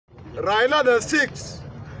Raila the 6.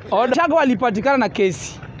 Gachagua alipatikana na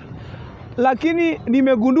kesi. Lakini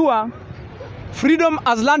nimegundua freedom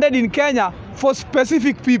has landed in Kenya for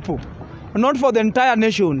specific people, not for the entire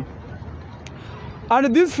nation.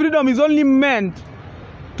 And this freedom is only meant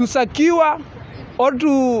to secure or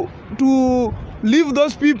to leave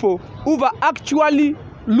those people who've actually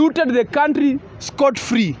looted the country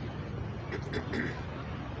scot-free.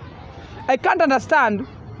 I can't understand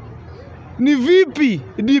ni vipi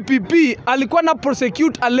DPP alikuwa na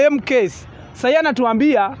prosecute a lame case. Sasa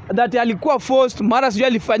anatuambia that alikuwa forced, mara sijui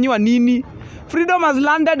alifanyiwa nini. Freedom has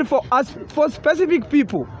landed for specific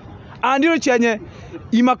people. And hiyo chenye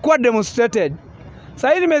imekuwa demonstrated.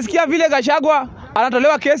 Sasa nimesikia vile Gachagua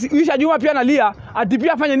anatolewa kesi, Isha Juma pia analia, ati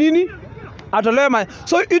pia afanye nini? Atolewe.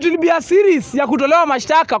 So it will be a series ya kutolewa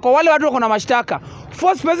mashtaka kwa wale watu wako na mashtaka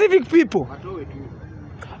for specific people.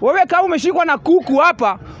 Wewe kama umeshikwa na kuku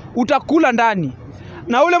hapa utakula ndani.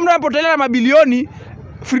 Na ule mtu anapotelea mabilioni,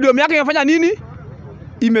 freedom yake imefanya nini?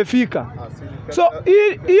 Imefika. So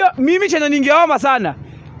hiyo mimi chenye ningeomba sana,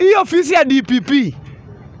 hii ofisi ya DPP,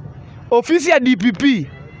 ofisi ya DPP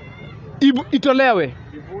itolewe.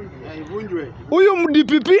 Huyu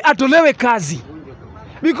DPP atolewe kazi.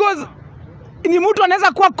 Because ni mtu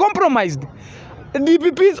anaweza kuwa compromised.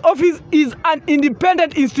 DPP's office is an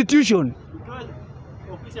independent institution.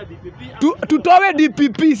 Tutowe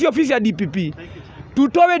DPP, si ofisi ya DPP.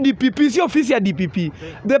 Tutowe DPP, si ofisi ya DPP.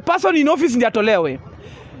 The person in office ndiye atolewe.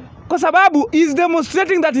 Kwa sababu is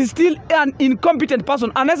demonstrating that is still an incompetent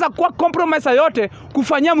person. Anaweza kuwa compromise yote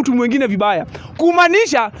kufanyia mtu mwingine vibaya.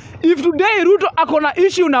 Kumaanisha if today Ruto akona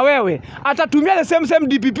issue na wewe, atatumia the same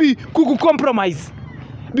DPP kukucompromise.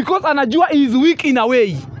 Because anajua he is weak in a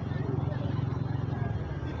way.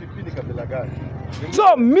 DPP ni kabila gani?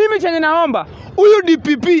 So mimi chenye naomba huyu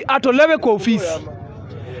DPP atolewe kwa ofisi.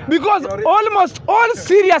 Because almost all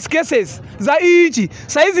serious cases za nchi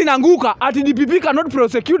saizi zinaanguka ati DPP cannot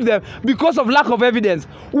prosecute them because of lack of evidence.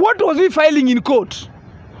 What was he filing in court?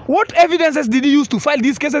 What evidences did he use to file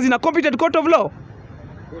these cases in a competent court of law?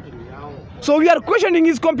 So we are questioning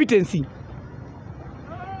his competency.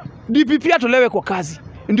 DPP atolewe kwa kazi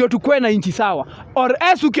ndio tukue na nchi sawa. Or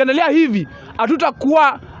else ukiendelea hivi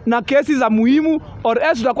hatutakuwa na kesi za muhimu, or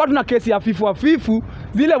else tutakuwa tuna kesi ya fifu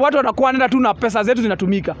zile watu watakuwa wanaenda tu na pesa zetu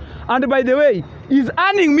zinatumika. And by the way, he's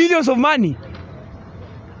earning millions of money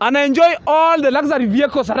and enjoy all the luxury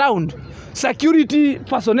vehicles around, security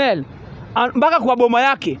personnel, and mpaka kwa boma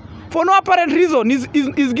yake for no apparent reason.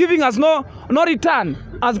 Is giving us no return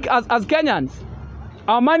as Kenyans.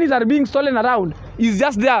 Our monies are being stolen around. He's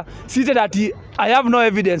just there seated at I have no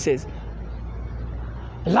evidences.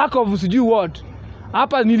 Lack of sijui what.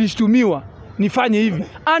 Hapa nilishtumiwa nifanye hivi.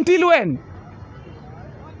 Until when?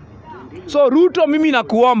 So Ruto mimi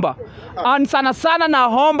nakuomba, and sana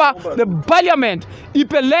naomba the parliament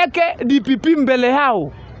ipeleke DPP mbele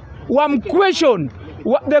yao, wamquestion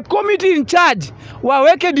the committee in charge,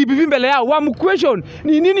 waweke DPP mbele yao, wamquestion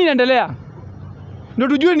ni nini inaendelea, ndio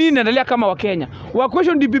tujue nini inaendelea kama wa Kenya. Wa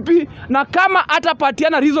question DPP, na kama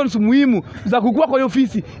atapatiana reasons muhimu za kukua kwa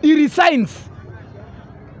ofisi, he resigns.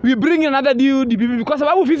 We bring another new DPP, because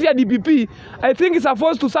sababu ofisi ya DPP I think is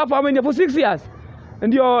supposed to serve how many for 6 years.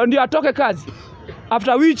 Ndio atoke kazi.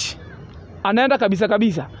 After which anaenda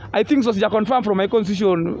kabisa. I think so, sija confirm from my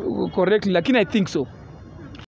constitution correctly, lakini I think so.